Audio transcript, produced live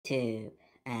YouTube,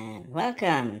 and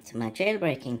welcome to my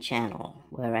jailbreaking channel,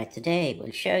 where I today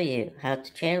will show you how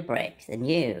to jailbreak the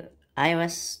new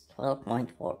iOS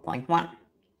 12.4.1.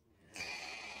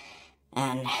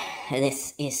 And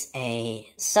this is a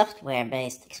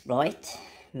software-based exploit,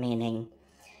 meaning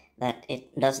that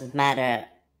it doesn't matter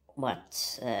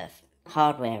what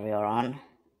hardware you're on,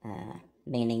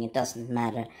 meaning it doesn't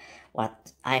matter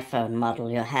what iPhone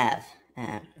model you have.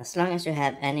 As long as you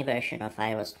have any version of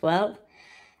iOS 12,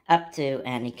 up to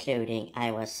and including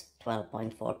iOS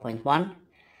 12.4.1,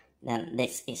 then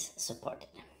this is supported.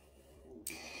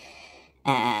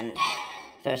 And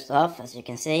first off, as you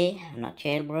can see, I'm not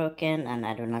jailbroken and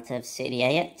I do not have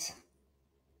cydia yet.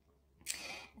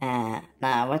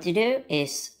 Now what you do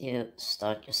is you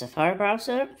start your Safari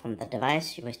browser from the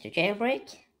device you wish to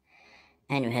jailbreak,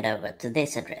 and you head over to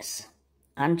this address,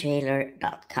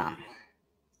 unjailer.com.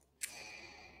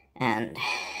 And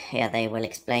here they will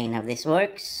explain how this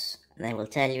works. They will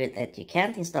tell you that you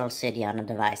can't install cydia on a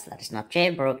device that is not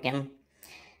jailbroken,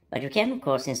 but you can of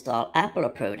course install Apple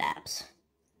approved apps.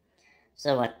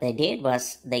 So what they did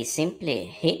was they simply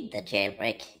hid the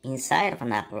jailbreak inside of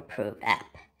an Apple approved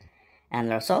app. And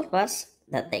the result was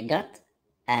that they got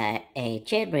a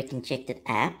jailbreak injected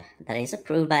app that is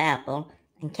approved by Apple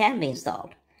and can be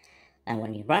installed. And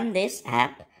when you run this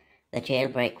app, the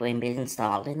jailbreak will be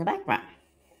installed in the background.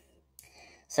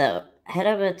 So head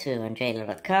over to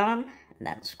unjailer.com and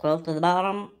then scroll to the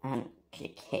bottom and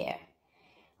click here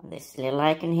on this little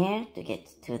icon here to get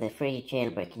to the free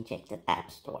jailbreak injected app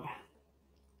store.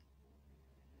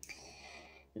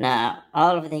 Now,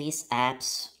 all of these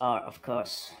apps are of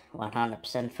course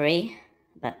 100% free,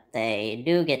 but they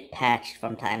do get patched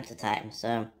from time to time.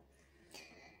 So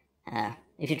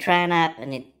if you try an app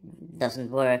and it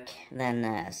doesn't work,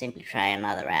 then simply try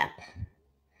another app.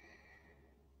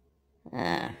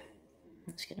 I'm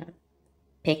just gonna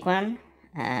pick one.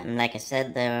 Like I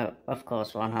said, they're of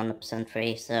course 100%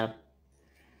 free, so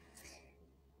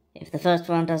if the first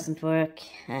one doesn't work,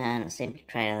 simply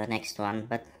try the next one,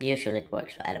 but usually it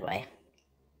works right away.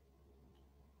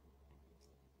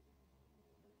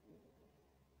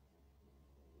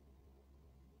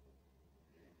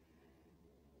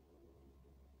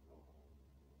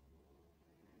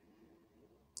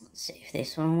 Let's see if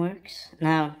this one works.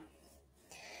 Now,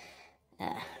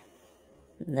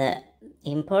 the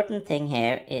important thing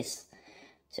here is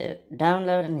to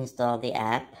download and install the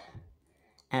app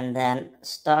and then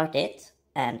start it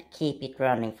and keep it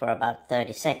running for about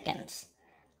 30 seconds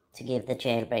to give the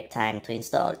jailbreak time to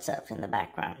install itself in the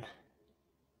background.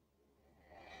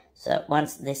 So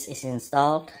once this is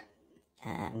installed,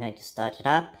 I'm going to start it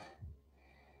up,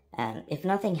 and if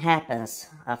nothing happens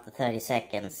after 30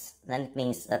 seconds, then it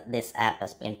means that this app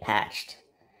has been patched.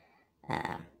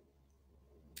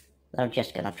 I'm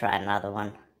just gonna try another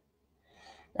one.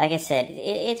 Like I said,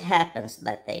 it happens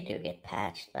that they do get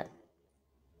patched, but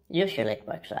usually it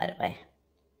works right away.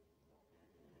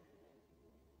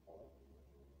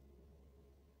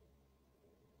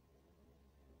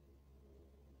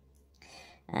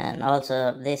 And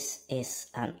also, this is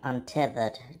an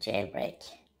untethered jailbreak,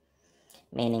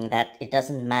 meaning that it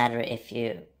doesn't matter if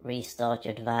you restart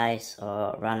your device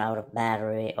or run out of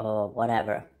battery or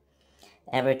whatever.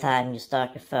 Every time you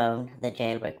start your phone, the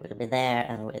jailbreak will be there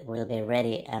and it will be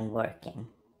ready and working.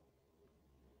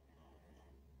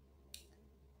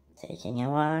 Taking a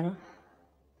while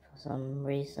for some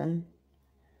reason.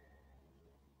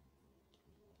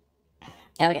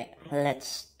 Okay, let's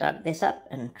start this up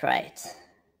and try it.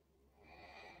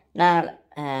 Now,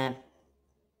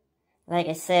 like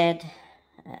I said,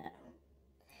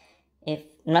 if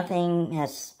nothing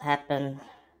has happened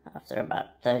after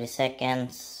about 30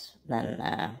 seconds,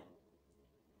 then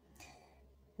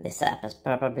this app has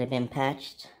probably been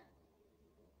patched.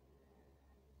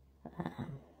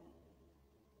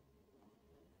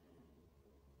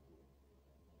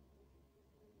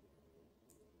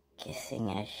 Guessing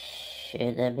I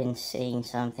should have been seeing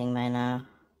something by now.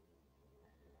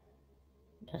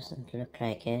 Doesn't look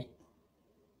like it.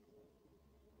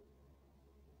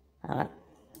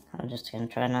 I'm just gonna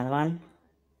try another one.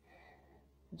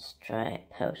 Let's try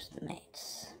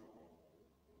Postmates.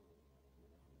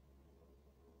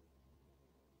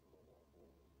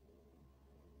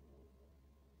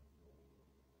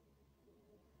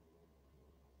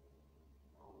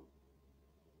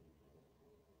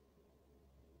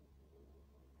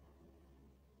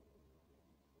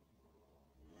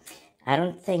 I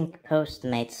don't think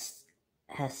Postmates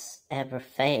has ever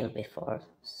failed before,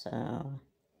 so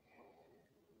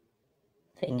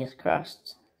fingers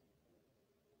crossed.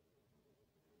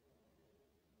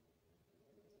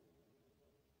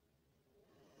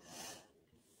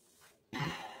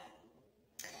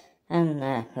 And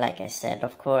like I said,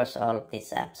 of course, all of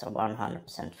these apps are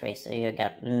 100% free, so you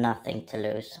got nothing to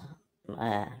lose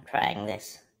trying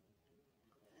this.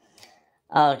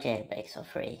 All jailbreaks are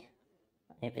free.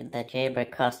 If the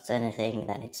jailbreak costs anything,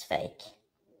 then it's fake.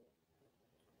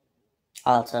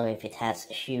 Also, if it has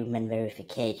human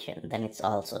verification, then it's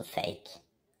also fake.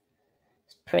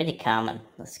 It's pretty common.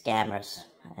 The scammers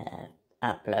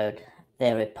upload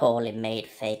very poorly made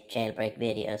fake jailbreak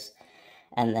videos,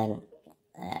 and then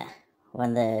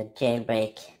when the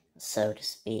jailbreak, so to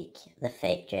speak, the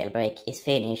fake jailbreak is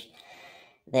finished,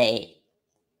 they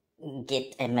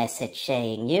get a message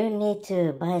saying you need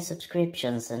to buy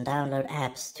subscriptions and download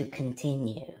apps to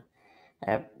continue.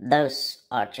 Those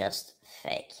are just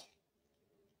fake.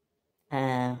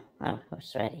 Oh,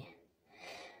 it's ready.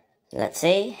 Let's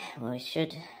see, we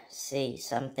should see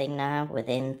something now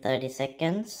within 30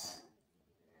 seconds,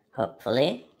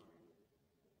 hopefully.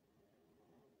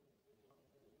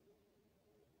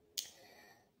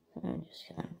 I'm just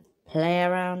gonna play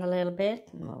around a little bit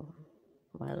while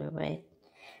we wait.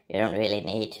 You don't really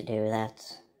need to do that.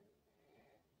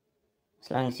 As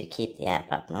long as you keep the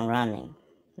app up and running,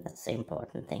 that's the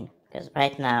important thing. Because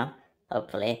right now,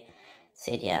 hopefully,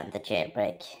 cydia and the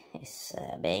jailbreak is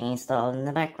being installed in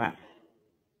the background.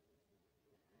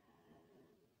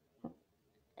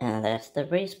 And there's the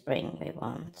respring we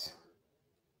want.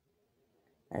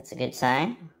 That's a good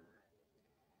sign.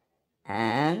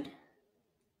 And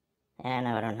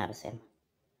no, I don't have a sim.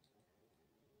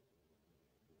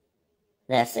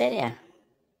 That's it, yeah.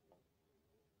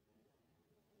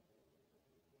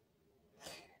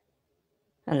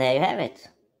 And there you have it.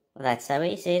 That's how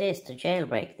easy it is to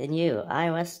jailbreak the new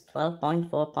iOS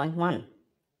 12.4.1.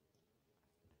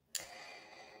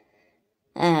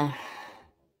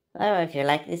 Well, if you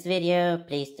like this video,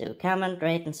 please do comment,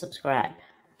 rate and subscribe.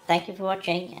 Thank you for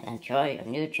watching and enjoy your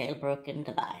new jailbroken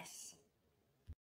device.